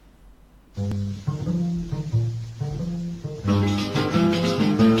Hi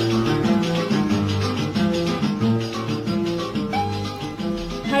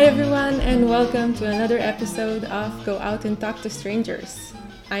everyone, and welcome to another episode of Go Out and Talk to Strangers.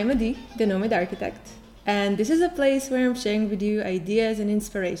 I'm Adi, the Nomad Architect, and this is a place where I'm sharing with you ideas and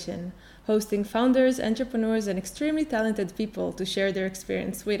inspiration, hosting founders, entrepreneurs, and extremely talented people to share their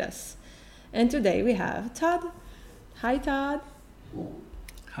experience with us. And today we have Todd. Hi Todd.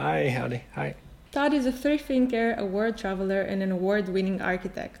 Hi, howdy, hi. Todd is a free thinker, a world traveler, and an award-winning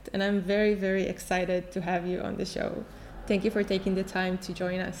architect, and I'm very, very excited to have you on the show. Thank you for taking the time to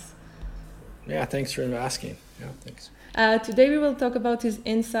join us. Yeah, thanks for asking. Yeah, thanks. Today we will talk about his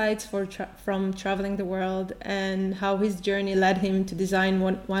insights from traveling the world and how his journey led him to design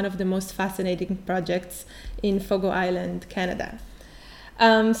one of the most fascinating projects in Fogo Island, Canada.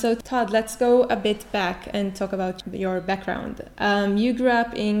 So Todd, let's go a bit back and talk about your background. You grew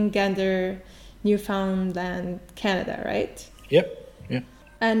up in Gander, Newfoundland, Canada, right? Yep.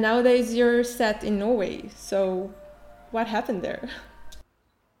 And nowadays you're set in Norway. So what happened there?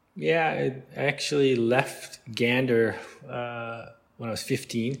 Yeah, I actually left Gander when I was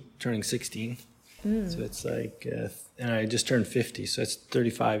 15, turning 16. So it's like, and I just turned 50, so it's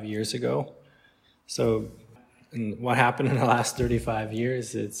 35 years ago. So and what happened in the last 35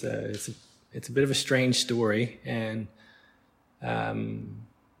 years, it's a bit of a strange story, and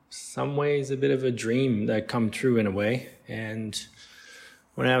some ways a bit of a dream that come true in a way. And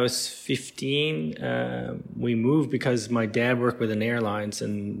when I was 15, we moved because my dad worked with an airlines,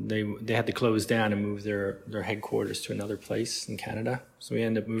 and they had to close down and move their headquarters to another place in Canada. So we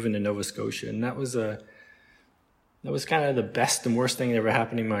ended up moving to Nova Scotia, and that was kind of the best and worst thing that ever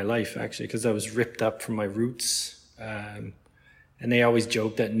happened in my life, actually, because I was ripped up from my roots. And they always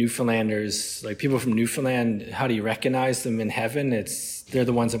joke that Newfoundlanders, like people from Newfoundland, how do you recognize them in heaven? They're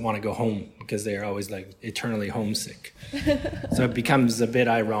the ones that want to go home because they're always like eternally homesick. So it becomes a bit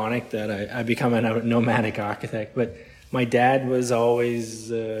ironic that I become a nomadic architect. But my dad was always,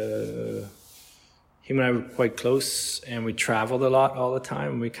 him and I were quite close, and we traveled a lot all the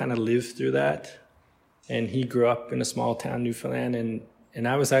time. We kind of lived through that. And he grew up in a small town, Newfoundland, and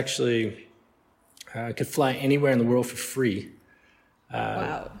I was actually, I could fly anywhere in the world for free.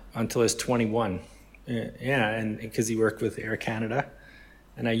 Wow. Until I was 21. And because he worked with Air Canada.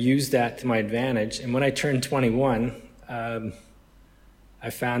 And I used that to my advantage. And when I turned 21, I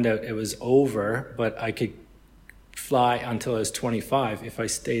found out it was over, but I could fly until I was 25 if I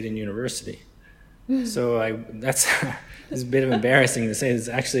stayed in university. So that's it's a bit of embarrassing to say. It's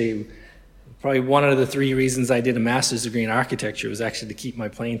actually probably one of the 3 reasons I did a master's degree in architecture was actually to keep my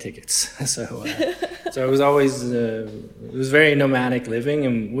plane tickets. So it was always, it was very nomadic living,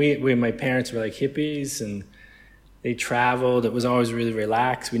 and my parents were like hippies, and they traveled. It was always really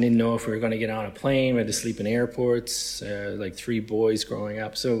relaxed. We didn't know if we were going to get on a plane. We had to sleep in airports, like 3 boys growing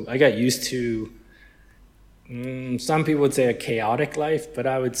up. So I got used to, some people would say a chaotic life, but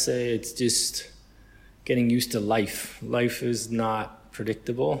I would say it's just getting used to life. Life is not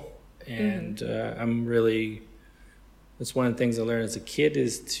predictable. And that's one of the things I learned as a kid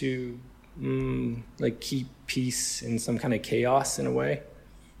is to keep peace in some kind of chaos in a way.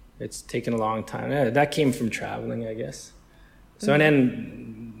 It's taken a long time. That came from traveling, I guess. So and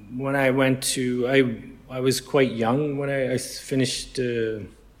then when I went to, I was quite young when I finished, I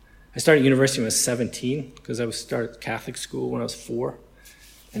started university when I was 17 because I started Catholic school when I was 4.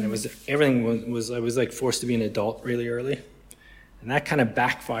 And everything was I was like forced to be an adult really early. And that kind of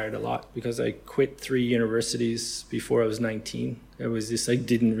backfired a lot because I quit 3 universities before I was 19. It was just, I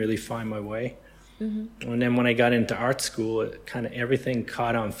didn't really find my way. And then when I got into art school, it kind of everything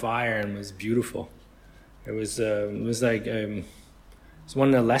caught on fire and was beautiful. It was like, it's one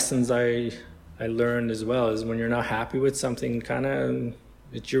of the lessons I learned as well is when you're not happy with something, kind of,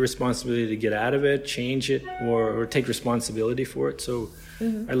 it's your responsibility to get out of it, change it, or take responsibility for it. So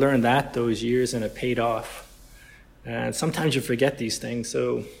I learned that those years, and it paid off. And sometimes you forget these things.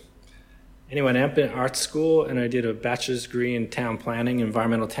 So anyway, I ended up in art school, and I did a bachelor's degree in town planning,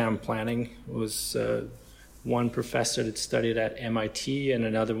 environmental town planning. It was one professor that studied at MIT, and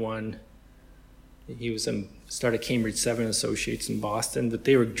another one, he was started Cambridge 7 Associates in Boston, but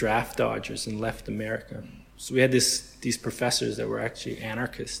they were draft dodgers and left America. So we had these professors that were actually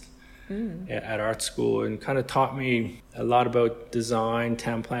anarchists at art school, and kind of taught me a lot about design,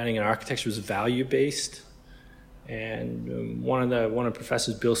 town planning, and architecture was value-based. And one of the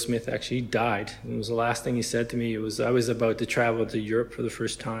professors, Bill Smith, actually died. And it was the last thing he said to me. I was about to travel to Europe for the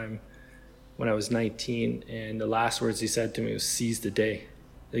first time when I was 19, and the last words he said to me was "seize the day."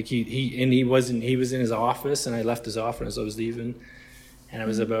 Like he was in his office, and I left his office as I was leaving, And I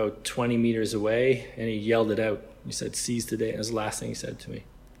was about 20 meters away, and he yelled it out. He said, "Seize the day." And it was the last thing he said to me.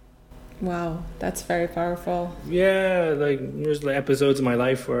 Wow, that's very powerful. Yeah, like there's episodes of my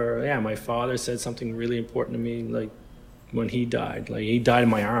life where, yeah, my father said something really important to me, like when he died. Like he died in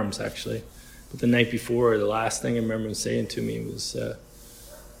my arms, actually. But the night before, the last thing I remember him saying to me was to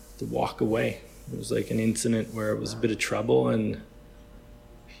walk away. It was like an incident where it was a bit of trouble, and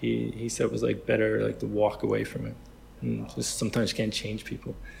he said it was like better like to walk away from it. And just sometimes you can't change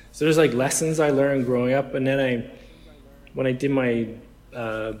people. So there's like lessons I learned growing up, and then when I did my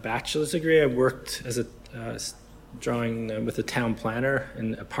bachelor's degree, I worked as a drawing with a town planner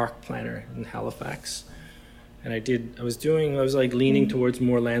and a park planner in Halifax. And I was like leaning towards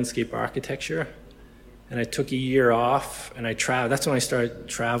more landscape architecture. And I took a year off, and I traveled. That's when I started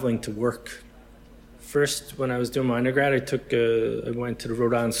traveling to work. First, when I was doing my undergrad, I went to the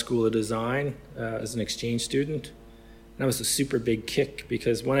Rhode Island School of Design as an exchange student. And that was a super big kick,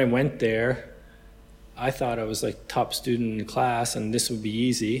 because when I went there, I thought I was like top student in the class and this would be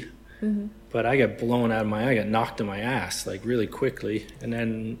easy. Mm-hmm. But I got I got knocked on my ass like really quickly, and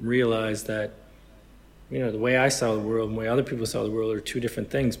then realized that, the way I saw the world and the way other people saw the world are two different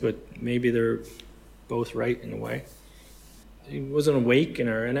things, but maybe they're both right in a way. It was an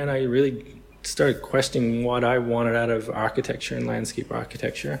awakener, and then I really started questioning what I wanted out of architecture and landscape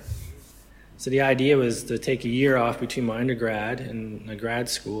architecture. So the idea was to take a year off between my undergrad and my grad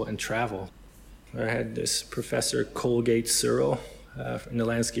school and travel. I had this professor, Colgate Searle, in the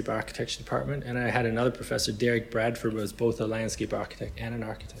landscape architecture department, and I had another professor, Derek Bradford, who was both a landscape architect and an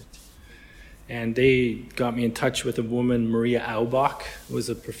architect. And they got me in touch with a woman, Maria Aubach, who was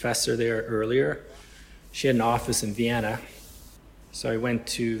a professor there earlier. She had an office in Vienna. So I went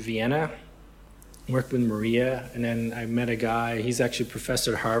to Vienna, worked with Maria, and then I met a guy. He's actually a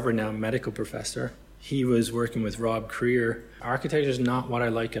professor at Harvard now, a medical professor. He was working with Rob Creer. Architecture is not what I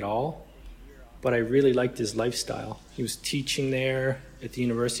like at all, but I really liked his lifestyle. He was teaching there at the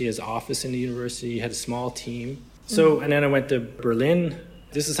university, his office in the university. He had a small team. And then I went to Berlin.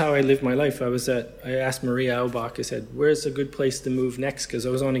 This is how I lived my life. I asked Maria Aubach, I said, where's a good place to move next? Because I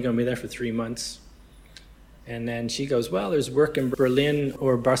was only going to be there for 3 months. And then she goes, well, there's work in Berlin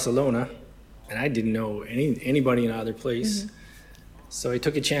or Barcelona. And I didn't know anybody in either place. Mm-hmm. So I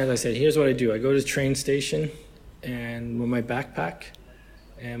took a chance. I said, here's what I do. I go to the train station and with my backpack,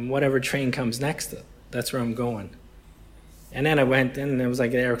 and whatever train comes next, that's where I'm going. And then I went, and I was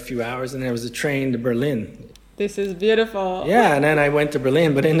like there a few hours, and there was a train to Berlin. This is beautiful. Yeah, and then I went to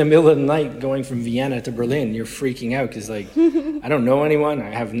Berlin, but in the middle of the night, going from Vienna to Berlin, you're freaking out, because like, I don't know anyone, I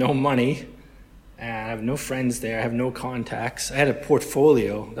have no money, and I have no friends there, I have no contacts. I had a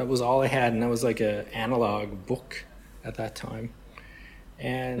portfolio, that was all I had, and that was like an analog book at that time.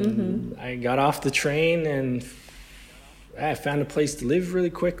 And I got off the train, and I found a place to live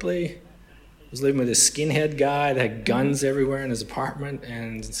really quickly. I was living with a skinhead guy that had guns everywhere in his apartment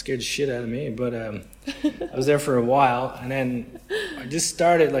and scared the shit out of me. But I was there for a while, and then I just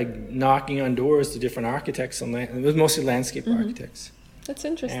started like knocking on doors to different architects. It was mostly landscape architects. That's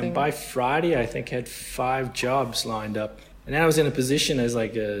interesting. And by Friday, I think I had 5 jobs lined up. And then I was in a position as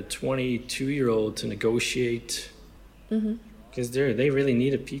like a 22-year-old to negotiate. Because they really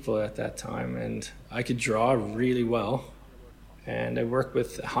needed people at that time, and I could draw really well. And I worked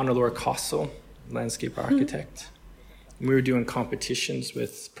with Hannelore Kossel, landscape architect. We were doing competitions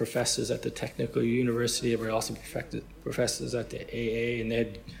with professors at the Technical University. We were also professors at the AA, and they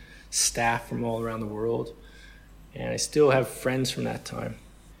had staff from all around the world. And I still have friends from that time.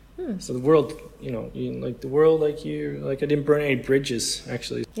 So the world, I didn't burn any bridges,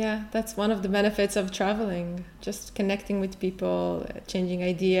 actually. Yeah, that's one of the benefits of traveling, just connecting with people, changing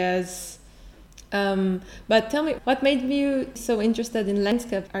ideas. But tell me, what made you so interested in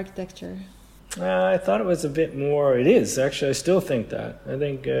landscape architecture? I thought it was a bit more, it is, actually, I still think that. I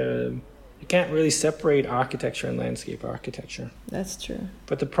think you can't really separate architecture and landscape architecture. That's true.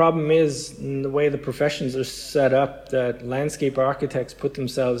 But the problem is, in the way the professions are set up, that landscape architects put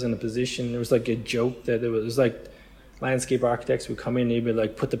themselves in a position, there was like a joke that it was like landscape architects would come in, they'd be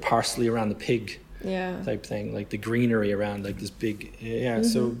like, put the parsley around the pig type thing, like the greenery around like this big,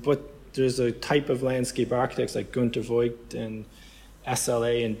 but there's a type of landscape architects like Gunther Voigt and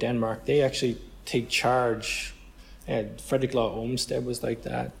SLA in Denmark, they actually take charge. And Frederick Law Olmsted was like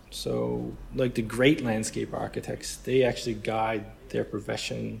that. So like the great landscape architects, they actually guide their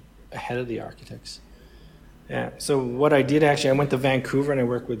profession ahead of the architects. Yeah. So what I did actually, I went to Vancouver and I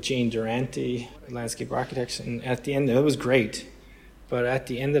worked with Jane Durante, landscape architects. And at the end, it was great. But at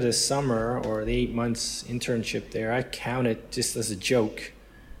the end of the summer or the 8 months internship there, I counted just as a joke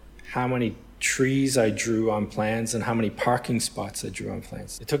how many trees I drew on plans and how many parking spots I drew on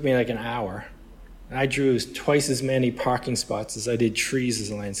plans. It took me like an hour. I drew twice as many parking spots as I did trees as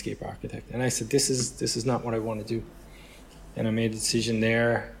a landscape architect. And I said, this is not what I want to do. And I made a decision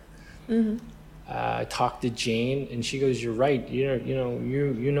there. I talked to Jane, and she goes, "You're right.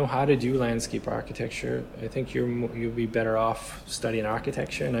 You know how to do landscape architecture. I think you'll be better off studying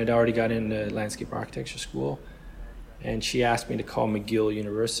architecture." And I'd already got into landscape architecture school. And she asked me to call McGill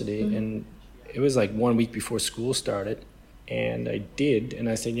University, and it was like 1 week before school started. And I did, and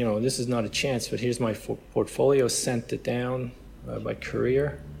I said, this is not a chance, but here's my portfolio. Sent it down by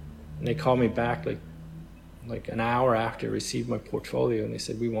courier, and they called me back like an hour after I received my portfolio, and they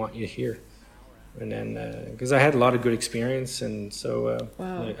said, "We want you here." And then, because I had a lot of good experience, and so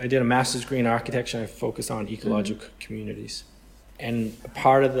I did a master's degree in architecture, and I focused on ecological communities. And a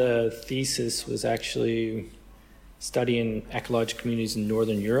part of the thesis was actually studying ecological communities in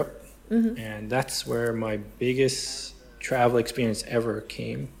Northern Europe, and that's where my biggest travel experience ever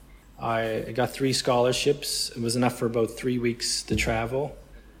came. I got 3 scholarships. It was enough for about 3 weeks to travel.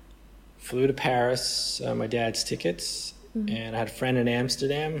 Flew to Paris, my dad's tickets, and I had a friend in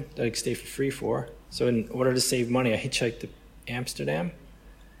Amsterdam that I could stay for free for. So in order to save money, I hitchhiked to Amsterdam,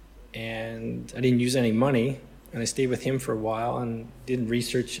 and I didn't use any money, and I stayed with him for a while and did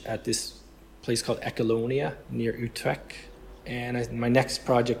research at this place called Ecolonia near Utrecht. And my next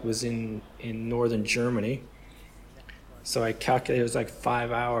project was in northern Germany. So I calculated it was like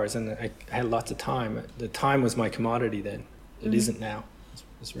 5 hours, and I had lots of time. The time was my commodity then. It isn't now.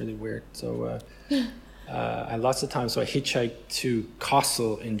 It's really weird. So I had lots of time. So I hitchhiked to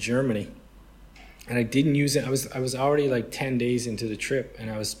Kassel in Germany, and I didn't use it. I was already like 10 days into the trip, and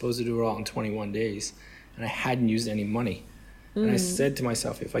I was supposed to do it all in 21 days, and I hadn't used any money. And I said to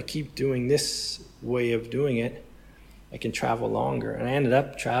myself, if I keep doing this way of doing it, I can travel longer. And I ended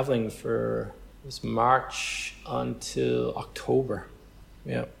up traveling for this March until October.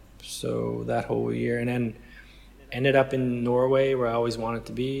 Yeah. So that whole year. And then ended up in Norway, where I always wanted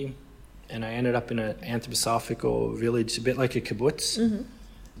to be. And I ended up in an anthroposophical village, a bit like a kibbutz.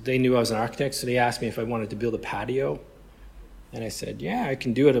 They knew I was an architect, so they asked me if I wanted to build a patio. And I said, yeah, I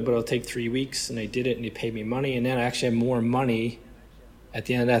can do it, but it'll take 3 weeks. And I did it, and they paid me money. And then I actually had more money at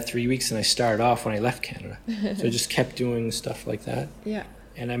the end of that 3 weeks than I started off when I left Canada. So I just kept doing stuff like that. Yeah.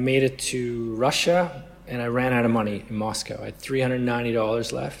 And I made it to Russia, and I ran out of money in Moscow. I had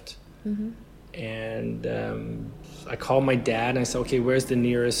 $390 left. And I called my dad, and I said, okay, where's the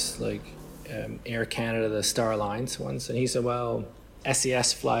nearest Air Canada, the Star Alliance ones? And he said, well,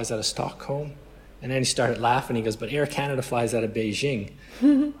 SES flies out of Stockholm. And then he started laughing. He goes, but Air Canada flies out of Beijing.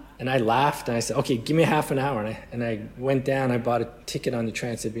 And I laughed, and I said, okay, give me half an hour. And I went down, I bought a ticket on the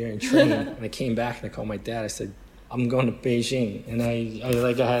Trans-Siberian train, and I came back, and I called my dad. I said, I'm going to Beijing. And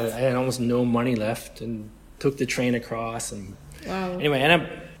I had almost no money left, and took the train across. And anyway, I ended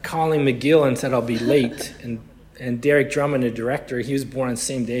up calling McGill and said I'll be late. And Derek Drummond, the director, he was born on the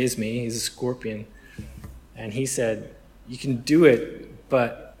same day as me. He's a Scorpion. And he said, you can do it,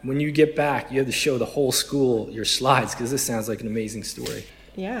 but when you get back, you have to show the whole school your slides, because this sounds like an amazing story.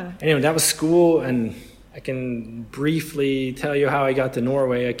 Yeah. Anyway, that was school, and I can briefly tell you how I got to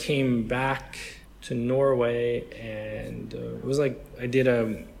Norway. I came back to Norway, and it was like I did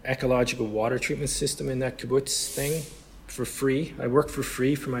a ecological water treatment system in that kibbutz thing for free. I worked for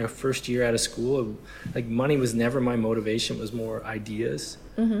free for my first year out of school. Like, money was never my motivation. It was more ideas.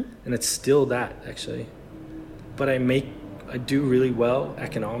 And it's still that, actually. But I do really well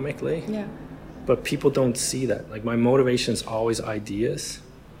economically. Yeah. But people don't see that. Like, my motivation is always ideas,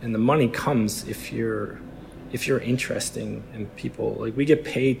 and the money comes if you're interesting and people. Like, we get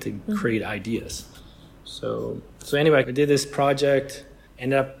paid to create ideas. So anyway, I did this project.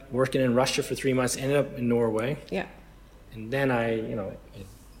 Ended up working in Russia for 3 months. Ended up in Norway. Yeah. And then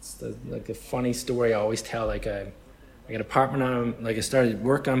it's a funny story I always tell. Like, I got an apartment I started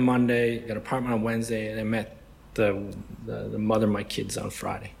work on Monday, got an apartment on Wednesday, and I met the mother of my kids on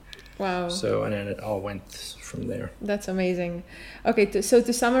Friday. Wow. So, and then it all went from there. That's amazing. Okay, so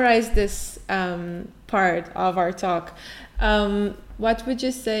to summarize this part of our talk, what would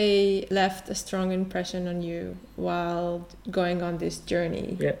you say left a strong impression on you while going on this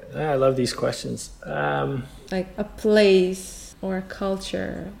journey? Yeah, I love these questions. Like a place or a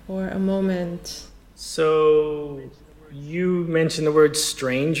culture or a moment. So you mentioned the word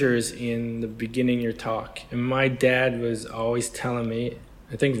strangers in the beginning of your talk. And my dad was always telling me,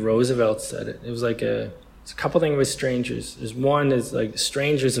 I think Roosevelt said it. It was like it's a couple things with strangers. There's one is like,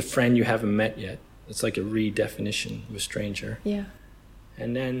 stranger is a friend you haven't met yet. It's like a redefinition of a stranger. Yeah.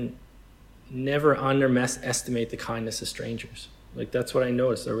 And then never underestimate the kindness of strangers. Like, that's what I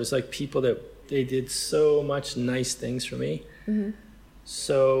noticed. There was like people that they did so much nice things for me.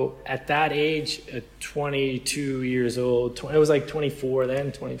 So at that age, at 22 years old, I was like 24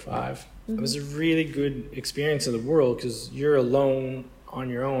 then, 25. It was a really good experience of the world because you're alone on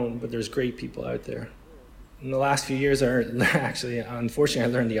your own, but there's great people out there. In the last few years, unfortunately,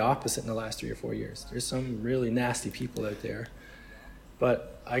 I learned the opposite in the last 3 or 4 years. There's some really nasty people out there.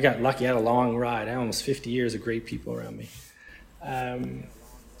 But I got lucky. I had a long ride. I had almost 50 years of great people around me. And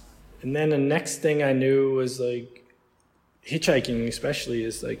then the next thing I knew was like, hitchhiking especially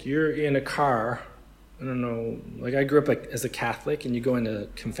is like, you're in a car. I don't know, like I grew up like as a Catholic, and you go in the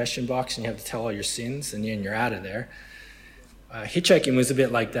confession box and you have to tell all your sins, and then you're out of there. Hitchhiking was a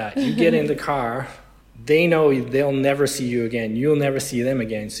bit like that. You get in the car, they know they'll never see you again. You'll never see them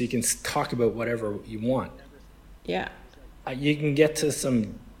again, so you can talk about whatever you want. Yeah. You can get to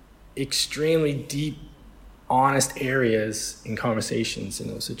some extremely deep, honest areas in conversations in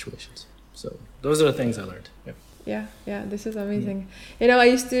those situations. So those are the things I learned. Yeah, this is amazing. You know, I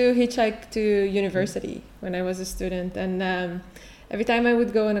used to hitchhike to university when I was a student, and every time I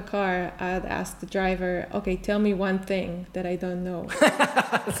would go in a car, I'd ask the driver, okay, tell me one thing that I don't know.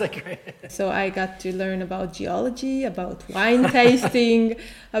 That's like great. So I got to learn about geology, about wine tasting,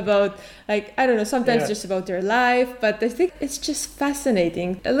 about, like, I don't know, sometimes just about their life, but I think it's just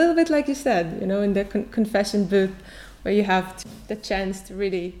fascinating. A little bit like you said, you know, in the confession booth, where you have the chance to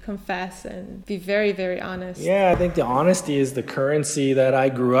really confess and be very, very honest. Yeah, I think the honesty is the currency that I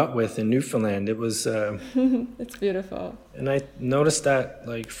grew up with in Newfoundland. It was... it's beautiful. And I noticed that,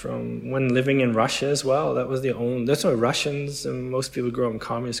 like, from when living in Russia as well, that's why Russians and most people who grow up in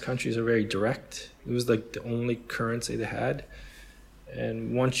communist countries are very direct. It was like the only currency they had.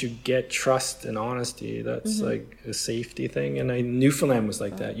 And once you get trust and honesty, that's like a safety thing. And Newfoundland was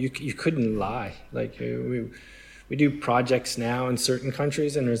like that. You couldn't lie. Like, we do projects now in certain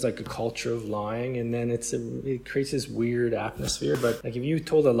countries, and there's like a culture of lying, and then it creates this weird atmosphere. But like if you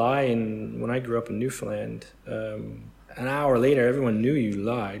told a lie, when I grew up in Newfoundland, an hour later everyone knew you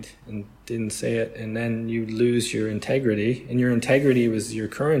lied and didn't say it, and then you lose your integrity, and your integrity was your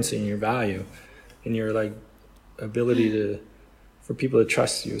currency and your value, and your like ability for people to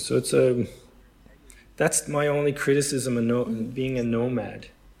trust you. So that's my only criticism of being a nomad.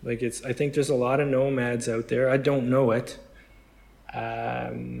 Like I think there's a lot of nomads out there. I don't know it.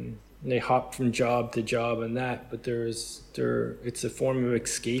 They hop from job to job and that, but it's a form of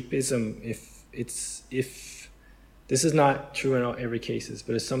escapism. If this is not true in every cases,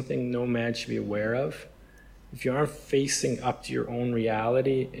 but it's something nomads should be aware of. If you aren't facing up to your own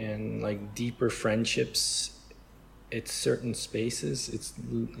reality and like deeper friendships at certain spaces,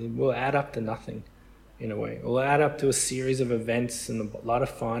 it will add up to nothing. In a way, it will add up to a series of events and a lot of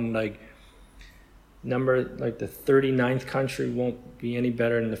fun. Like the 39th country won't be any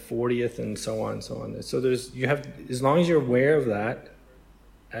better than the 40th, and so on and so on. So as long as you're aware of that,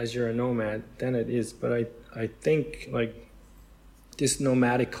 as you're a nomad, then it is. But I think like this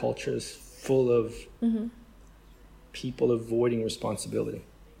nomadic culture is full of people avoiding responsibility,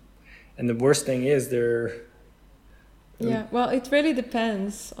 and the worst thing is Yeah, well, it really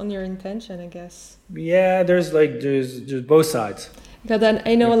depends on your intention, I guess. Yeah, there's both sides. Because then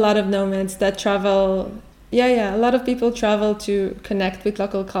I know a lot of nomads that travel. Yeah, a lot of people travel to connect with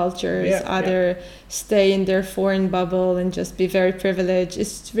local cultures, stay in their foreign bubble and just be very privileged.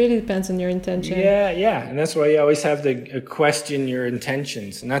 It really depends on your intention. Yeah, and that's why you always have to question your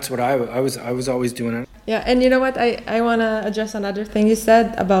intentions, and that's what I was always doing. Yeah, and you know what? I want to address another thing you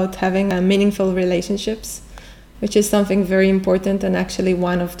said about having meaningful relationships, which is something very important and actually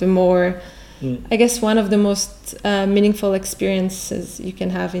one of the most meaningful experiences you can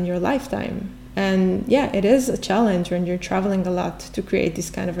have in your lifetime. And yeah, it is a challenge when you're traveling a lot to create these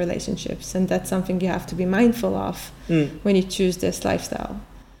kind of relationships, and that's something you have to be mindful of when you choose this lifestyle.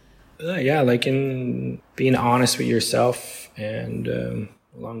 Like in being honest with yourself and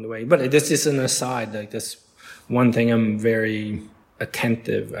along the way. But this is an aside, like that's one thing I'm very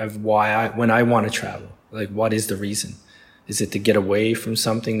attentive of when I want to travel. Like, what is the reason? Is it to get away from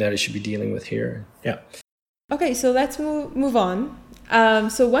something that I should be dealing with here? Yeah. Okay, so let's move on.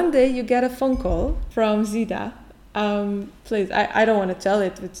 So one day you get a phone call from Zita. Please, I don't want to tell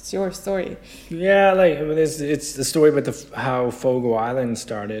it. It's your story. Yeah, like it's the story about how Fogo Island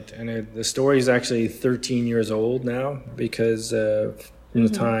started, and the story is actually 13 years old now because from the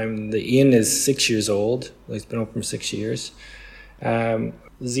time the inn is 6 years old. It's been open for 6 years.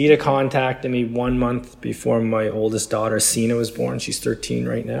 Zita contacted me 1 month before my oldest daughter, Sina, was born. She's 13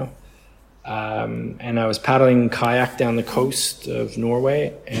 right now. And I was paddling kayak down the coast of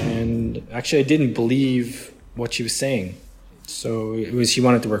Norway, and actually I didn't believe what she was saying. So he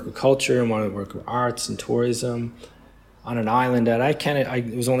wanted to work with culture and wanted to work with arts and tourism on an island that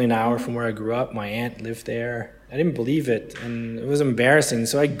it was only an hour from where I grew up. My aunt lived there. I didn't believe it, and it was embarrassing.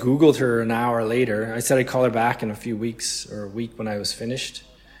 So I Googled her an hour later. I said I'd call her back in a few weeks or a week when I was finished.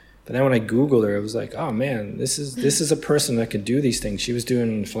 But then when I Googled her, it was like, oh man, this is a person that could do these things. She was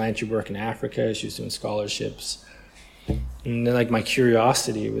doing philanthropy work in Africa. She was doing scholarships. And then, like, my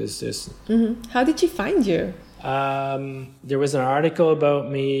curiosity was just... Mm-hmm. How did she find you? There was an article about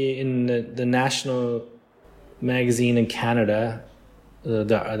me in the national magazine in Canada,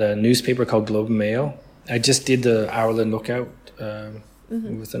 the newspaper called Globe and Mail. I just did the Ireland Lookout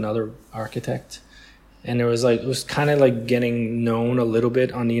with another architect, and it was kind of like getting known a little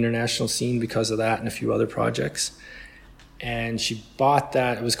bit on the international scene because of that and a few other projects. And she bought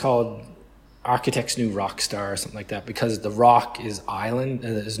that. It was called Architect's New Rock Star or something like that, because the rock is island,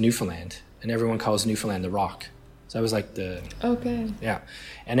 is Newfoundland, and everyone calls Newfoundland the Rock. So I was like yeah.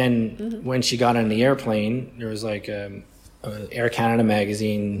 And then when she got on the airplane, there was like Air Canada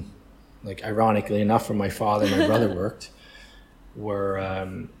magazine, like ironically enough, where my father and my brother worked, where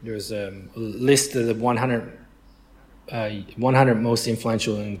there was a list of the 100 most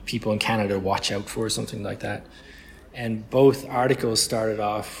influential people in Canada to watch out for, or something like that. And both articles started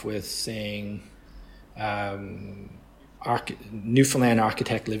off with saying Newfoundland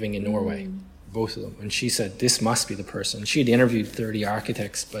architect living in Norway, both of them. And she said, this must be the person. She'd interviewed 30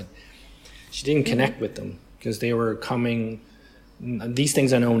 architects, but she didn't connect with them because they were coming... These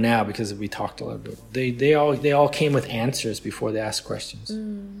things I know now because we talked a lot about. They all came with answers before they asked questions.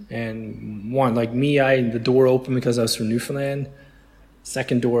 And one, like me, the door opened because I was from Newfoundland.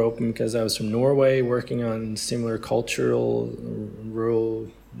 Second door opened because I was from Norway, working on similar cultural, rural,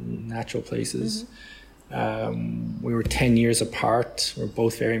 natural places. We were 10 years apart. We were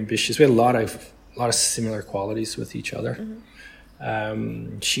both very ambitious. We had a lot of similar qualities with each other.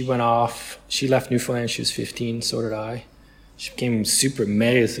 She went off. She left Newfoundland. She was 15. So did I. She became super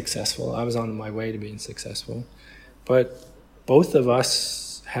mega successful. I was on my way to being successful. But both of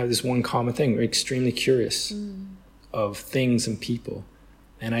us have this one common thing. We're extremely curious of things and people.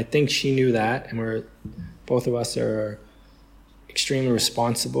 And I think she knew that. And both of us are extremely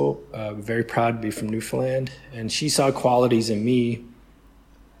responsible, very proud to be from Newfoundland. And she saw qualities in me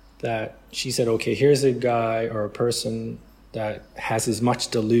that she said, okay, here's a guy or a person that has as much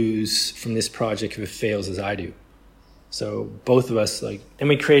to lose from this project if it fails as I do. So both of us, and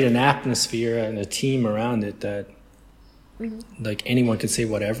we create an atmosphere and a team around it that, like, anyone could say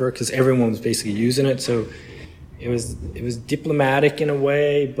whatever, because everyone was basically using it. So it was diplomatic in a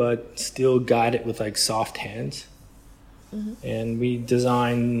way, but still guided with, like, soft hands. And we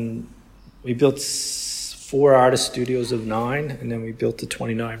built 4 artist studios of 9, and then we built a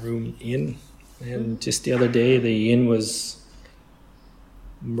 29-room inn. And just the other day, the inn was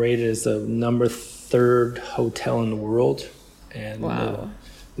rated as the number 3rd hotel in the world, and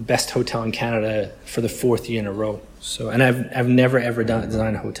the best hotel in Canada for the 4th year in a row. So, and I've never ever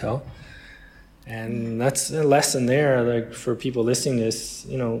designed a hotel, and that's a lesson there. Like, for people listening to this,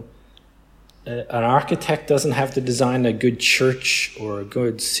 an architect doesn't have to design a good church or a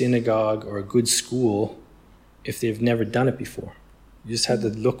good synagogue or a good school if they've never done it before. You just have to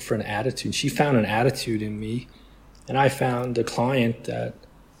look for an attitude. She found an attitude in me, and I found a client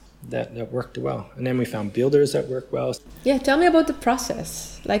that worked well. And then we found builders that work well. Yeah, tell me about the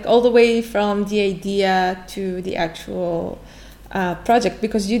process, like all the way from the idea to the actual project,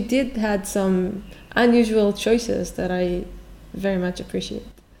 because you had some unusual choices that I very much appreciate.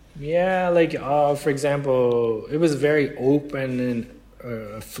 Yeah, like for example, it was very open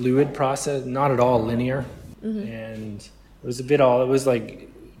and fluid process, not at all linear. And it was it was like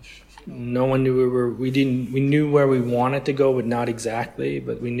no one knew we knew where we wanted to go, but not exactly,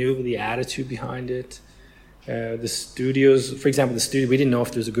 but we knew the attitude behind it. The studios, for example, we didn't know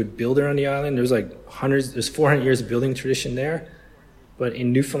if there's a good builder on the island. There's 400 years of building tradition there, but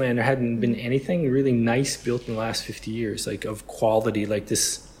in Newfoundland there hadn't been anything really nice built in the last 50 years, like of quality, like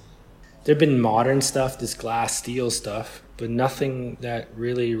this. There'd been modern stuff, this glass steel stuff, but nothing that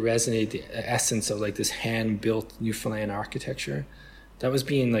really resonated the essence of like this hand-built Newfoundland architecture. That was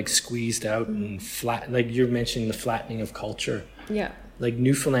being like squeezed out and flat. Like you're mentioning the flattening of culture. Yeah. Like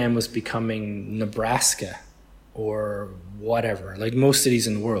Newfoundland was becoming Nebraska or whatever. Like most cities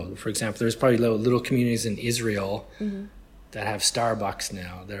in the world. For example, there's probably little communities in Israel that have Starbucks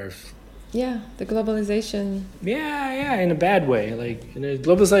now. Yeah, the globalization. Yeah, in a bad way. Like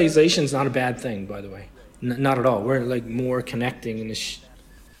globalization is not a bad thing, by the way. Not at all. We're like more connecting in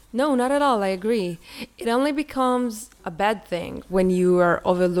No, not at all. I agree. It only becomes a bad thing when you are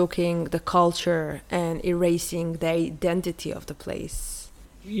overlooking the culture and erasing the identity of the place.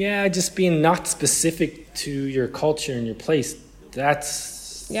 Yeah, just being not specific to your culture and your place.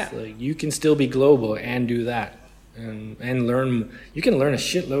 That's Yeah. like you can still be global and do that, and learn. You can learn a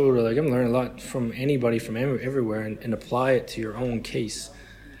shitload. Like I'm learning a lot from anybody from everywhere, and apply it to your own case.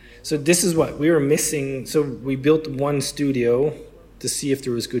 So this is what we were missing. So we built one studio to see if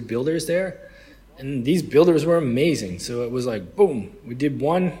there was good builders there, and these builders were amazing. So it was like boom, we did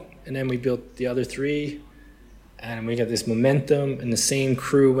one, and then we built the other three. And we got this momentum, and the same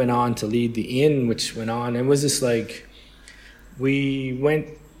crew went on to lead the inn, which went on. It was just like, we went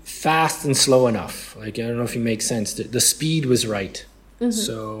fast and slow enough. Like, I don't know if it makes sense. The speed was right. Mm-hmm.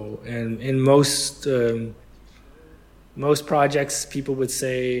 So, and in most projects, people would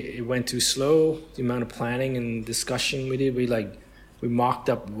say it went too slow. The amount of planning and discussion we did, we mocked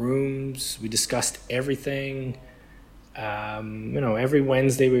up rooms, we discussed everything. Every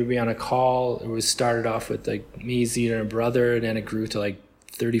Wednesday we'd be on a call. It was started off with like me, Zita, and a brother, and then it grew to like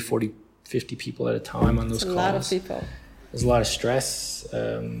 30, 40, 50 people at a time on those calls. A lot of people. There's a lot of stress.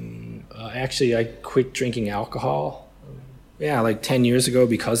 Actually, I quit drinking alcohol. Like 10 years ago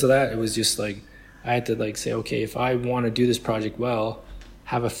because of that. It was just like, I had to like say, okay, if I want to do this project well,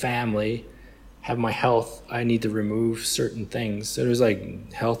 have a family, have my health, I need to remove certain things. So there was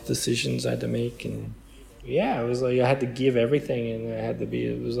like health decisions I had to make, and it was like I had to give everything, and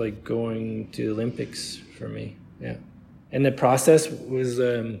it was like going to the Olympics for me. Yeah. And the process was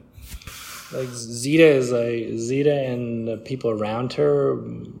like Zita and the people around her.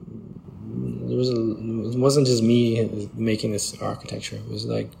 It wasn't just me making this architecture. It was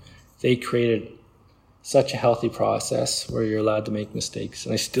like they created such a healthy process where you're allowed to make mistakes,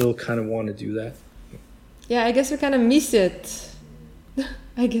 and I still kind of want to do that. Yeah, I guess we kind of miss it.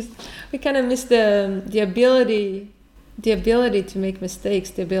 I guess we kind of miss the ability to make mistakes,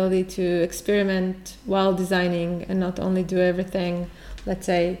 the ability to experiment while designing, and not only do everything, let's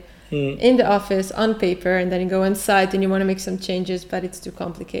say, in the office on paper, and then you go on site and you want to make some changes, but it's too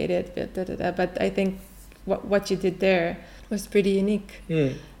complicated. But I think what you did there was pretty unique.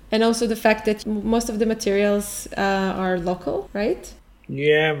 And also the fact that most of the materials are local, right?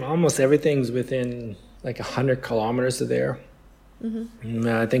 Yeah, almost everything's within like 100 kilometers of there. Mm-hmm.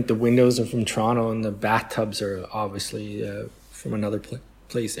 I think the windows are from Toronto, and the bathtubs are obviously from another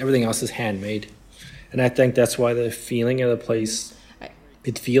place. Everything else is handmade. And I think that's why the feeling of the place,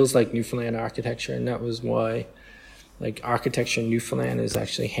 it feels like Newfoundland architecture, and that was why like architecture in Newfoundland is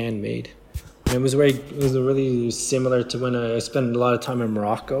actually handmade. And it was really similar to when I spent a lot of time in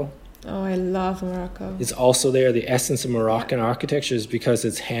Morocco. Oh, I love Morocco. It's also there. The essence of Moroccan architecture is because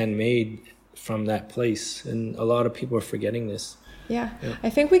it's handmade from that place, and a lot of people are forgetting this. Yeah, I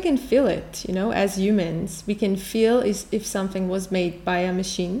think we can feel it, as humans. We can feel if something was made by a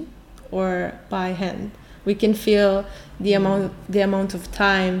machine or by hand. We can feel the amount of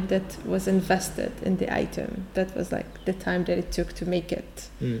time that was invested in the item. That was like the time that it took to make it.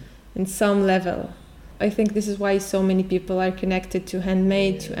 In some level. I think this is why so many people are connected to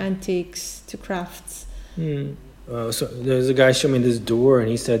handmade, to antiques, to crafts. So there's a guy showing me this door, and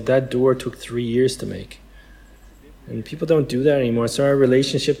he said that door took 3 years to make. And people don't do that anymore. So our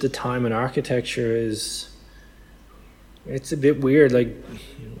relationship to time and architecture it's a bit weird. Like,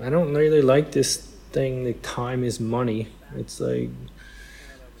 I don't really like this thing that time is money. It's like,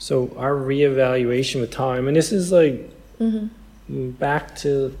 so our reevaluation with time, and this is like back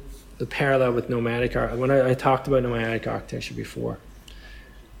to the parallel with nomadic art. When I talked about nomadic architecture before,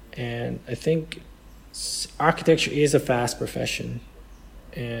 and I think architecture is a fast profession,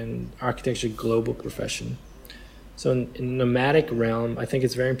 and architecture is a global profession. So in nomadic realm, I think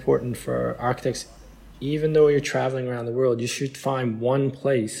it's very important for architects, even though you're traveling around the world, you should find one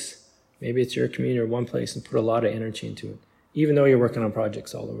place, maybe it's your community or one place, and put a lot of energy into it, even though you're working on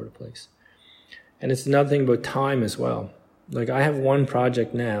projects all over the place. And it's another thing about time as well. Like I have one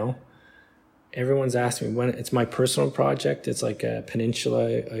project now. Everyone's asking me when it's my personal project. It's like a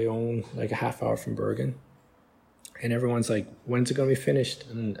peninsula I own, like a half hour from Bergen. And everyone's like, when's it going to be finished?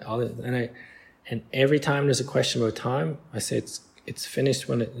 And every time there's a question about time, I say it's finished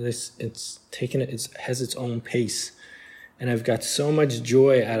when it has its own pace. And I've got so much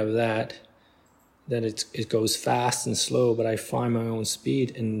joy out of that it goes fast and slow, but I find my own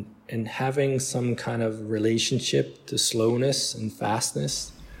speed, and having some kind of relationship to slowness and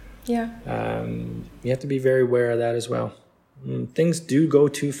fastness. Yeah. You have to be very aware of that as well. Things do go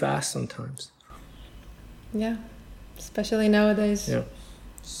too fast sometimes. Yeah, especially nowadays. Yeah.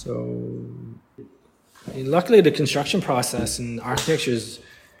 So luckily the construction process in architecture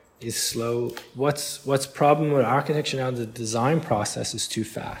is slow. What's problem with architecture now? The design process is too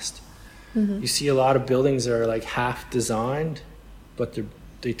fast. You see a lot of buildings that are like half designed, but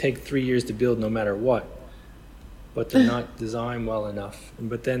they take 3 years to build no matter what. But they're not designed well enough.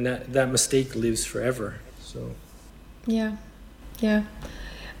 But then that mistake lives forever. So. Yeah.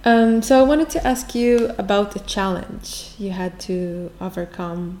 So I wanted to ask you about the challenge you had to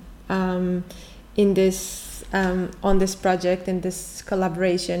overcome in this on this project, in this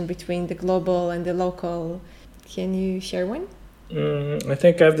collaboration between the global and the local. Can you share one? I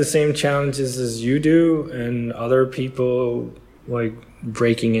think I have the same challenges as you do, and other people like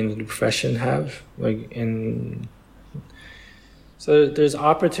breaking into the profession have. So there's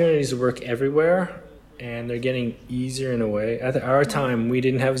opportunities to work everywhere, and they're getting easier in a way. At our time, we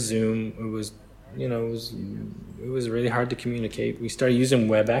didn't have Zoom. It was, it was really hard to communicate. We started using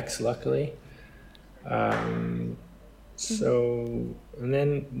WebEx, luckily. And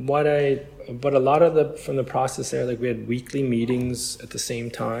then but a lot of from the process there, like we had weekly meetings at the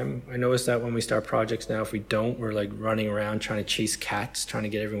same time. I noticed that when we start projects now, if we don't, we're like running around trying to chase cats, trying to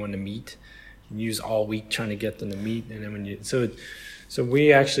get everyone to meet. Use all week trying to get them to meet, and then so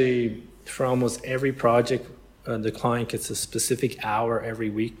we actually, for almost every project, the client gets a specific hour every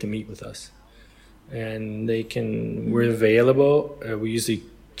week to meet with us, and we're available. We usually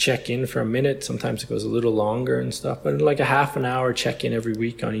check in for a minute. Sometimes it goes a little longer and stuff, but like a half an hour check in every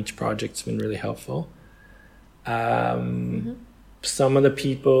week on each project's been really helpful. Some of the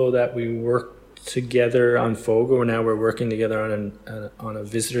people that we work together on Fogo, now we're working together on a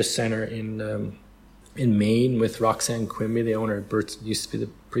visitor center in Maine with Roxanne Quimby, the owner of Burt's, used to be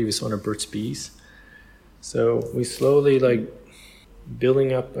the previous owner of Burt's Bees. So we slowly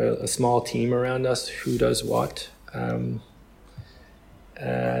building up a small team around us who does what.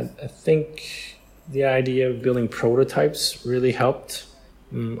 I think the idea of building prototypes really helped.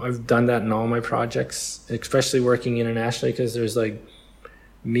 I've done that in all my projects, especially working internationally, because there's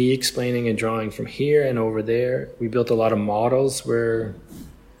me explaining a drawing from here and over there. We built a lot of models where,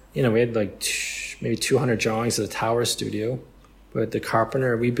 we had maybe 200 drawings at the tower studio. But the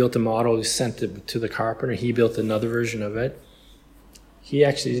carpenter, we built a model, we sent it to the carpenter. He built another version of it. He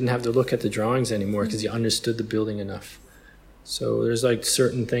actually didn't have to look at the drawings anymore because he understood the building enough. So there's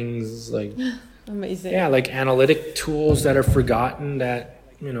certain things amazing. Yeah, analytic tools that are forgotten that,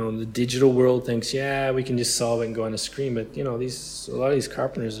 the digital world thinks, we can just solve it and go on the screen. But, a lot of these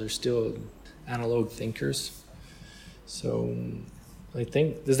carpenters are still analog thinkers. So I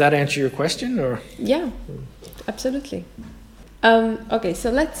think, does that answer your question? Or? Yeah, absolutely. Okay, so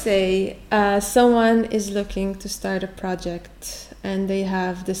let's say someone is looking to start a project and they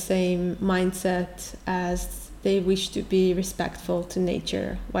have the same mindset as they wish to be respectful to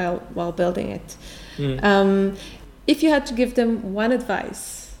nature while building it. If you had to give them one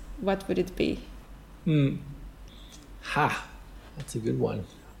advice, what would it be? That's a good one.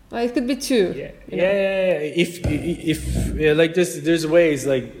 Well, it could be two. If there's ways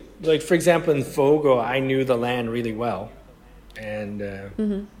for example in Fogo, I knew the land really well, and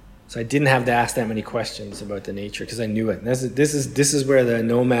so I didn't have to ask that many questions about the nature because I knew it. This is where the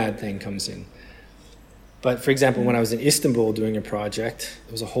nomad thing comes in. But for example, when I was in Istanbul doing a project,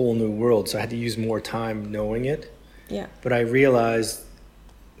 it was a whole new world, so I had to use more time knowing it. Yeah. But I realized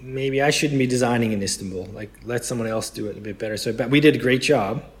maybe I shouldn't be designing in Istanbul. Let someone else do it a bit better. So, but we did a great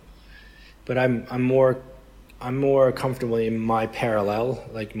job. But I'm more comfortable in my parallel,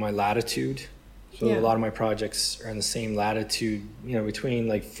 my latitude. So a lot of my projects are in the same latitude,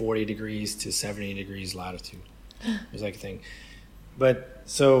 between 40 degrees to 70 degrees latitude. There's a thing. But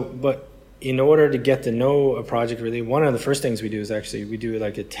in order to get to know a project really, one of the first things we do is we do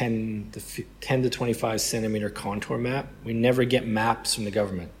a 10 to 25 centimeter contour map. We never get maps from the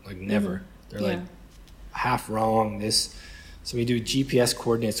government, never. They're half wrong, So we do GPS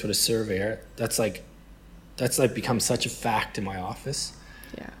coordinates with a surveyor. That's become such a fact in my office.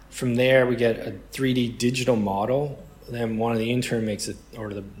 Yeah. From there, we get a 3D digital model. Then one of the intern makes it,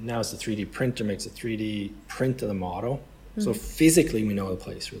 now it's the 3D printer makes a 3D print of the model. So physically, we know the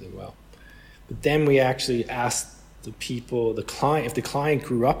place really well. But then we actually ask the client, if the client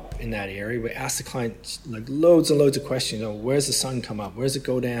grew up in that area, we ask the client loads and loads of questions. Where's the sun come up? Where's it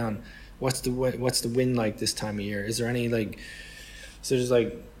go down? What's the wind like this time of year? Is there any so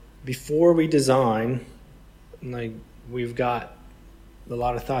there's before we design, we've got a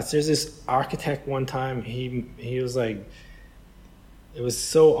lot of thoughts. There's this architect one time, he was it was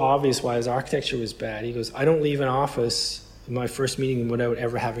so obvious why his architecture was bad. He goes, I don't leave an office in my first meeting without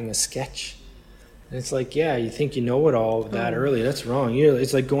ever having a sketch. And it's you think you know it all that early. That's wrong.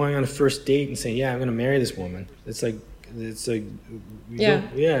 It's like going on a first date and saying, I'm going to marry this woman. It's it's like, Yeah.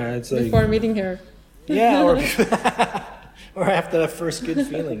 it's like Before meeting her. yeah, or after that first good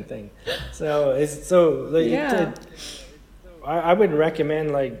feeling thing. So Yeah. I would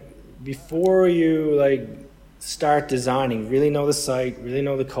recommend, like, before you like start designing, really know the site, really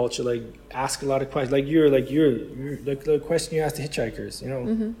know the culture, like ask a lot of questions. Like you're like the question you ask the hitchhikers,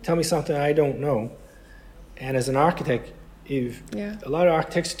 tell me something I don't know. And as an architect, if a lot of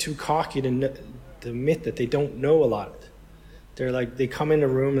architects are too cocky to admit that they don't know a lot. They're like, they come in a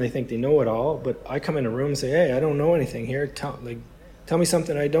room and they think they know it all, but I come in a room and say, hey, I don't know anything here. Tell me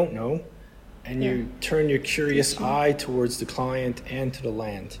something I don't know. And you turn your curious eye towards the client and to the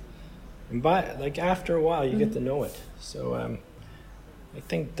land. And after a while, you get to know it. So I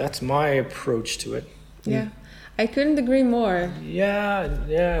think that's my approach to it. Yeah, I couldn't agree more. Yeah.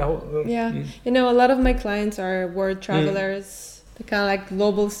 A lot of my clients are world travelers. They're kind of like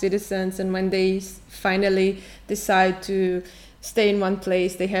global citizens, and when they finally decide to stay in one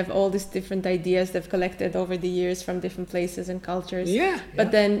place, they have all these different ideas they've collected over the years from different places and cultures.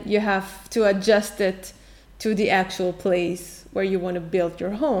 But then you have to adjust it to the actual place where you want to build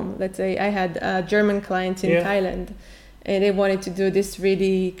your home. Let's say I had a German client in Thailand, and they wanted to do this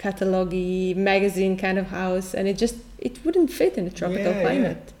really catalogy magazine kind of house, and it wouldn't fit in a tropical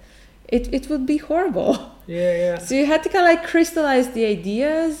climate. It would be horrible. So you had to kind of like crystallize the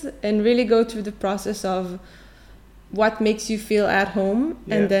ideas and really go through the process of what makes you feel at home,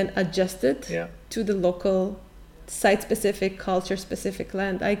 and then adjust it to the local site-specific, culture-specific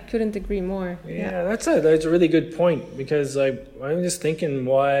land. I couldn't agree more. That's a really good point, because I'm just thinking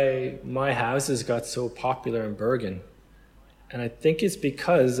why my houses got so popular in Bergen, and I think it's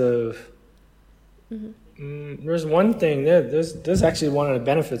because of there's one thing there's actually one of the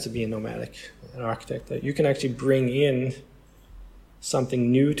benefits of being nomadic, an architect, that you can actually bring in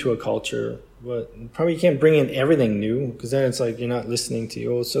something new to a culture, but probably you can't bring in everything new, because then it's like you're not listening to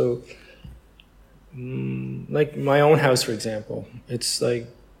you. Also, like my own house, for example, it's like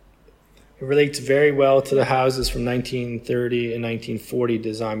it relates very well to the houses from 1930 and 1940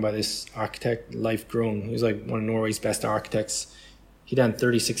 designed by this architect, Leif Groen. He was like one of Norway's best architects. He done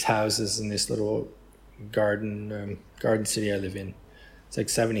 36 houses in this little garden city I live in. It's like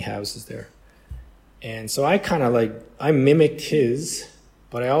 70 houses there. And so I mimicked his,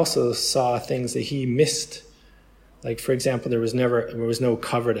 but I also saw things that he missed. Like, for example, there was no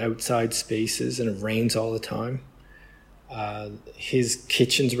covered outside spaces, and it rains all the time. His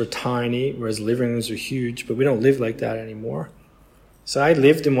kitchens were tiny, whereas living rooms were huge, but we don't live like that anymore. So I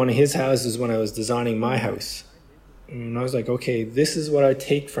lived in one of his houses when I was designing my house. And I was like, okay, this is what I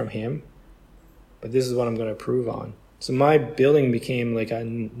take from him, but this is what I'm going to improve on. So my building became like a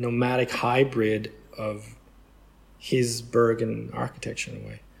nomadic hybrid of his Bergen architecture in a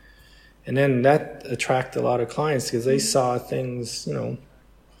way. And then that attracted a lot of clients, because they saw things,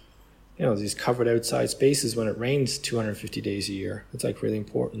 these covered outside spaces when it rains 250 days a year. It's like really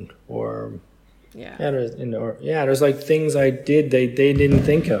important. Or there's like things I did they didn't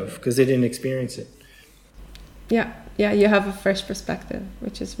think of because they didn't experience it. Yeah, you have a fresh perspective,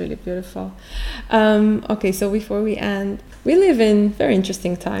 which is really beautiful. Okay, so before we end, we live in very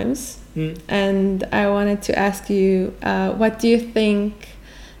interesting times, and I wanted to ask you, what do you think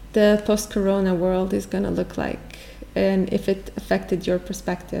the post-corona world is going to look like, and if it affected your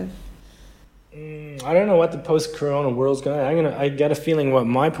perspective? I don't know what the post-corona world's I get a feeling what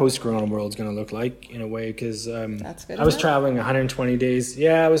my post-corona world's going to look like in a way, because I was traveling 120 days.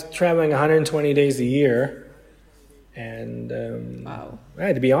 Yeah, I was traveling 120 days a year. And wow.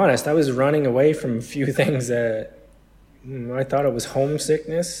 To be honest, I was running away from a few things that I thought it was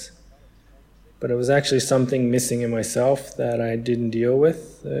homesickness, but it was actually something missing in myself that I didn't deal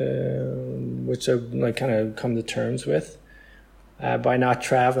with, which I've kind of come to terms with. By not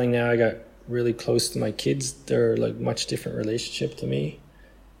traveling now, I got really close to my kids. They're like much different relationship to me.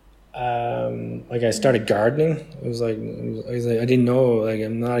 I started gardening. It was like I didn't know,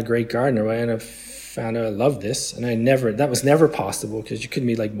 I'm not a great gardener, right? And I found out I love this, and that was never possible, because you couldn't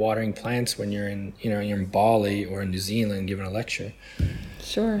be like watering plants when you're in Bali or in New Zealand giving a lecture.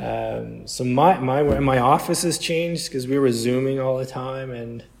 Sure. So my office has changed because we were Zooming all the time,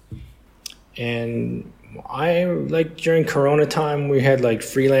 and I during Corona time we had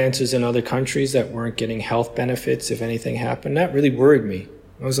freelancers in other countries that weren't getting health benefits if anything happened. That really worried me.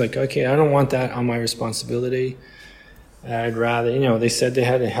 I was like, okay, I don't want that on my responsibility. I'd rather, they said they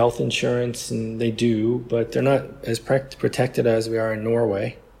had a health insurance, and they do, but they're not as protected as we are in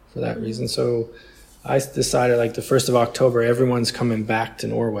Norway for that reason. So I decided the 1st of October, everyone's coming back to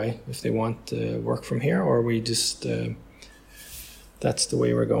Norway if they want to work from here, or we just that's the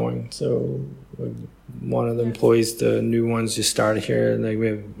way we're going. So one of the employees, the new ones just started here, like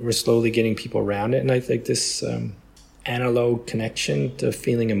we're slowly getting people around it. And I think this analog connection to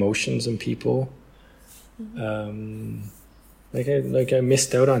feeling emotions in people, like I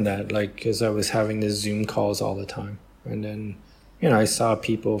missed out on that, like, because I was having the Zoom calls all the time. And then, I saw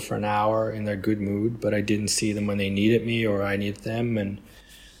people for an hour in their good mood, but I didn't see them when they needed me or I needed them. And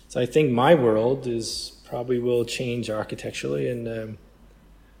so I think my world probably will change architecturally. And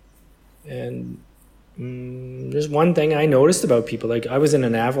there's one thing I noticed about people. Like, I was in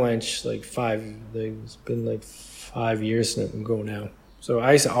an avalanche it's been like 5 years ago now. So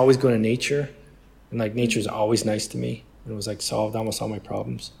I used to always go to nature, and like nature's always nice to me. It was like solved almost all my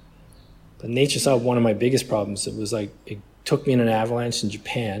problems. But nature solved one of my biggest problems. It was like, it took me in an avalanche in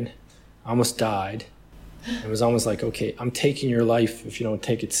Japan. I almost died. It was almost like, okay, I'm taking your life if you don't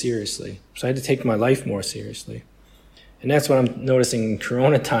take it seriously. So I had to take my life more seriously. And that's what I'm noticing in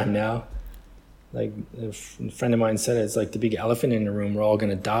Corona time now. Like a friend of mine said, it's like the big elephant in the room. We're all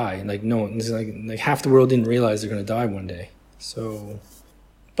going to die. And like, no, it's like half the world didn't realize they're going to die one day. So,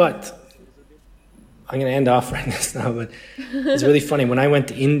 but I'm going to end off right now, but it's really funny. When I went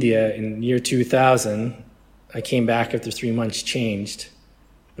to India in year 2000, I came back after 3 months, changed,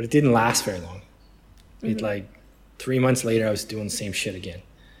 but it didn't last very long. It like 3 months later, I was doing the same shit again.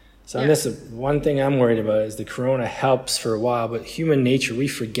 So that's one thing I'm worried about is the Corona helps for a while, but human nature, we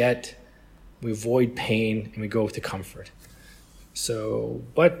forget, we avoid pain, and we go to comfort. So,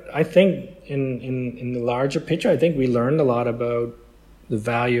 but I think in the larger picture, I think we learned a lot about the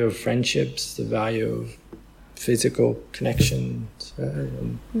value of friendships, the value of physical connections.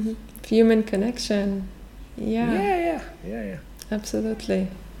 Human connection. Yeah. Absolutely.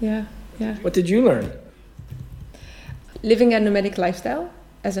 Yeah. What did you learn? Living a nomadic lifestyle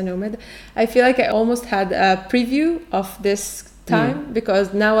as a nomad. I feel like I almost had a preview of this time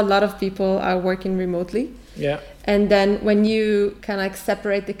because now a lot of people are working remotely. Yeah. And then when you kind of like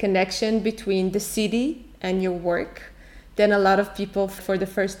separate the connection between the city and your work, then a lot of people, for the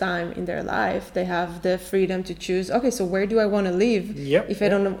first time in their life, they have the freedom to choose, okay, so where do I want to live if I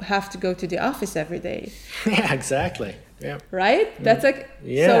don't have to go to the office every day? Yeah, exactly. Yeah. Right? That's like,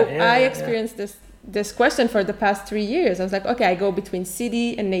 I experienced this question for the past 3 years. I was like, okay, I go between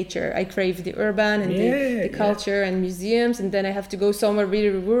city and nature. I crave the urban and the culture and museums, and then I have to go somewhere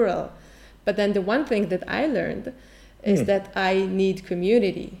really rural. But then the one thing that I learned is that I need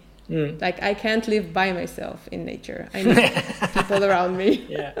community. Like, I can't live by myself in nature. I need people around me.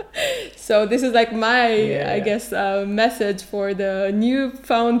 So this is like my, I guess, message for the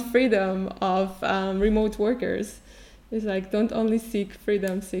newfound freedom of remote workers. It's like, don't only seek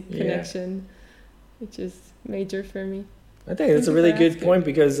freedom, seek connection, which is major for me. I think that's a really good point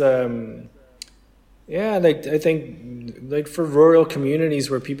because, I think like for rural communities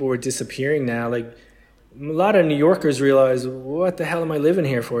where people were disappearing now, like, a lot of New Yorkers realize, what the hell am I living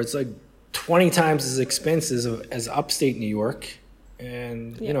here for? It's like 20 times as expensive as upstate New York.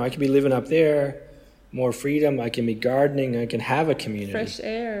 And, I could be living up there, more freedom. I can be gardening. I can have a community. Fresh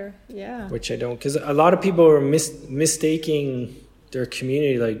air, Which I don't. Because a lot of people are mistaking their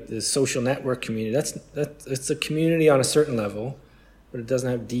community, like the social network community. It's a community on a certain level, but it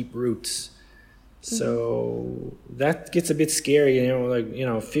doesn't have deep roots. So that gets a bit scary,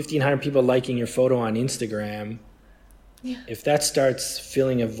 1,500 people liking your photo on Instagram. If that starts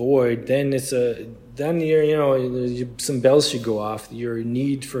filling a void, then some bells should go off. Your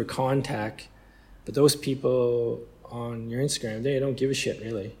need for contact, but those people on your Instagram, they don't give a shit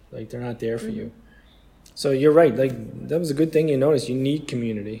really. Like, they're not there for you. So you're right. Like, that was a good thing you noticed. You need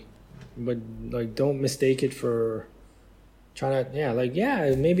community, but like, don't mistake it for trying to,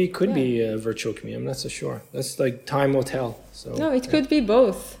 maybe it could be a virtual community. I'm not so sure. That's like, time will tell. So no, it could be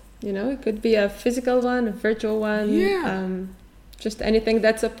both. It could be a physical one, a virtual one, just anything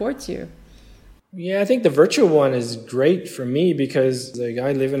that supports you. Yeah, I think the virtual one is great for me because like,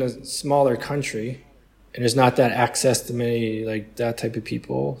 I live in a smaller country and there's not that access to many like that type of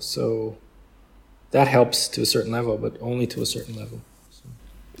people. So that helps to a certain level, but only to a certain level. So.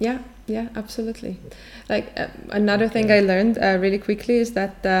 Yeah, absolutely. Like another thing I learned really quickly is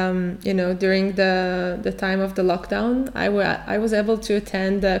that during the time of the lockdown, I was able to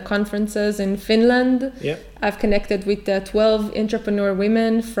attend conferences in Finland. I've connected with 12 entrepreneur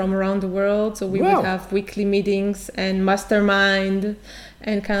women from around the world, so we would have weekly meetings and mastermind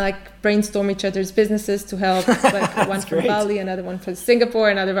and kind of like brainstorm each other's businesses to help. Like one from Bali, another one from Singapore,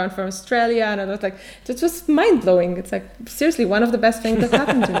 another one from Australia, and I was like, it was mind blowing. It's like, seriously, one of the best things that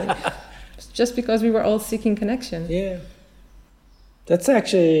happened to me, just because we were all seeking connection. That's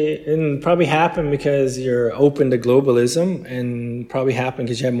actually, and probably happened because you're open to globalism, and probably happened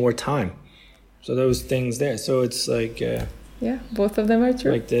because you have more time. So those things there. So it's like, Yeah, both of them are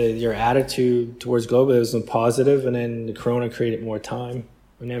true. like your attitude towards globalism positive, and then the corona created more time,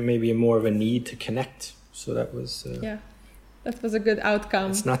 and then maybe more of a need to connect. So that was Yeah, that was a good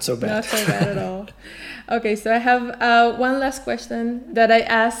outcome. it's not so bad. Not so bad at all. Okay, so I have one last question that I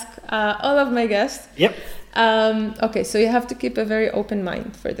ask all of my guests. Yep. Okay, so you have to keep a very open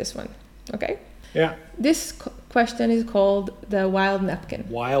mind for this one. Okay. Yeah. This question is called the wild napkin.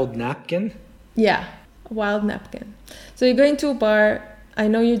 Wild napkin. Yeah, a wild napkin. So you're going to a bar. I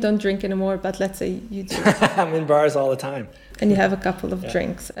know you don't drink anymore, but let's say you do. I'm in bars all the time. And you have a couple of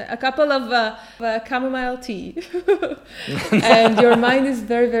drinks, a couple of chamomile tea. And your mind is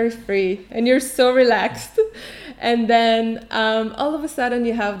very, very free. And you're so relaxed. And then all of a sudden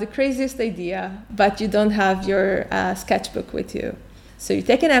you have the craziest idea, but you don't have your sketchbook with you. So you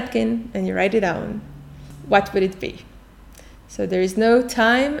take a napkin and you write it down. What would it be? So there is no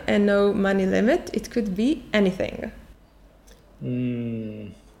time and no money limit. It could be anything.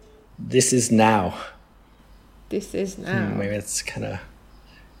 This is now. This is now. Maybe it's kind of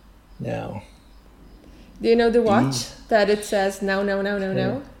now. Do you know the watch that it says now, now, now, now,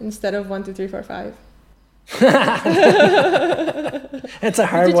 now instead of 1, 2, 3, 4, 5? It's a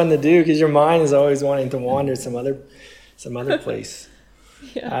hard one to do because your mind is always wanting to wander some other place.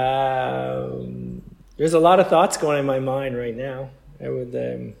 Yeah. There's a lot of thoughts going in my mind right now. I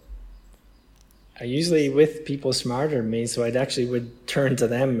usually with people smarter than me, so I'd actually would turn to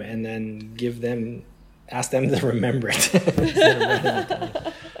them and then ask them to remember it.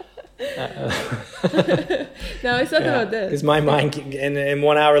 No, it's not about this. Because my mind, and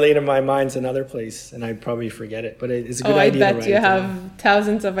 1 hour later, my mind's another place, and I'd probably forget it. But it's a good idea. I bet you have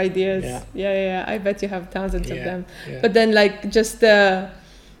thousands of ideas. Yeah. I bet you have thousands of them. Yeah. But then, like, just I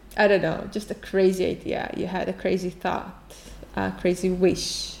don't know, just a crazy idea. You had a crazy thought, a crazy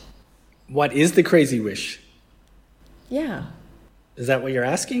wish. What is the crazy wish? Yeah. Is that what you're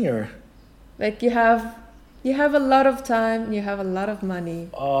asking, or? Like you have a lot of time, you have a lot of money.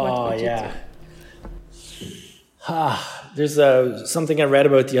 Oh, what would you do? There's something I read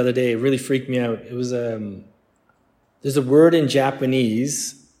about the other day. It really freaked me out. It was there's a word in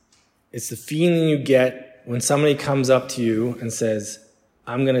Japanese. It's the feeling you get when somebody comes up to you and says,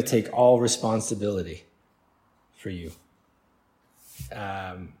 "I'm going to take all responsibility for you."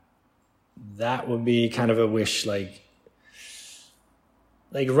 That would be kind of a wish, like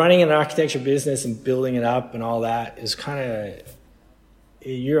running an architecture business and building it up and all that is kind of,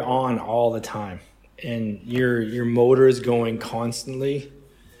 you're on all the time and your motor is going constantly.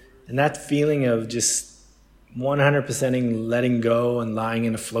 And that feeling of just 100%ing letting go and lying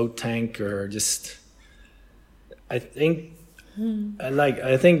in a float tank, or just, I think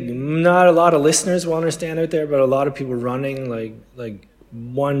not a lot of listeners will understand out there, but a lot of people running like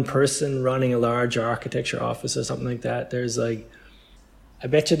one person running a large architecture office or something like that. There's like, I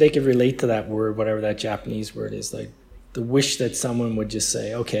bet you they could relate to that word, whatever that Japanese word is, like the wish that someone would just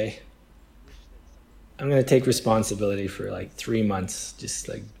say, okay, I'm going to take responsibility for like 3 months, just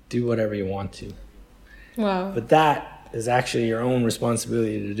like do whatever you want to. Wow. But that is actually your own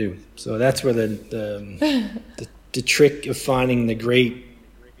responsibility to do. So that's where the trick of finding the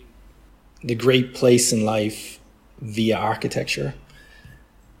great place in life via architecture,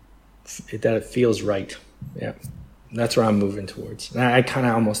 that it feels right. Yeah. That's where I'm moving towards. I kind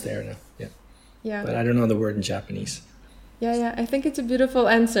of almost there now. Yeah. But I don't know the word in Japanese. Yeah. I think it's a beautiful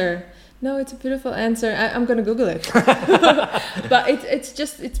answer. No, it's a beautiful answer. I'm going to Google it. But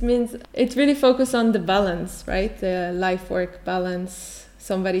it means it's really focused on the balance, right? The life-work balance.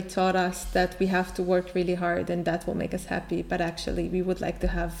 Somebody taught us that we have to work really hard and that will make us happy. But actually, we would like to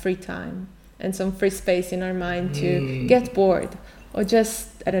have free time and some free space in our mind to get bored or just,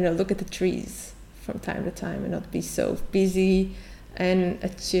 I don't know, look at the trees from time to time and not be so busy and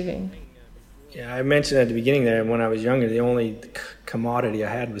achieving. Yeah, I mentioned at the beginning there, when I was younger, the only commodity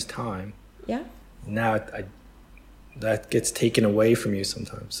I had was time. Yeah. Now that gets taken away from you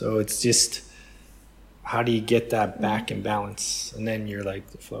sometimes. So it's just, how do you get that back in balance? And then you're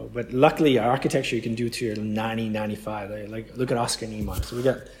like the flow. But luckily, architecture you can do to your 90, 95. Like look at Oscar Niemeyer. So we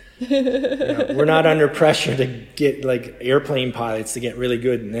got, we're not under pressure to get like airplane pilots to get really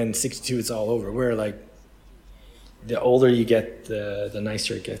good, and then 62 it's all over. We're like, the older you get, the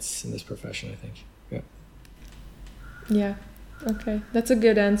nicer it gets in this profession, I think. Yeah. Okay, that's a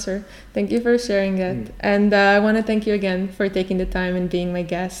good answer. Thank you for sharing it. And I want to thank you again for taking the time and being my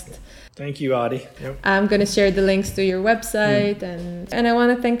guest. Thank you, Adi. Yep. I'm going to share the links to your website. And I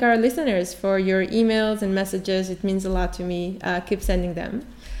want to thank our listeners for your emails and messages. It means a lot to me. Keep sending them.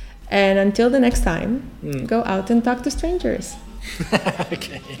 And until the next time, go out and talk to strangers.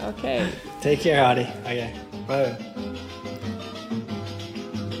 Okay. Okay. Take care, Adi. Okay. Bye.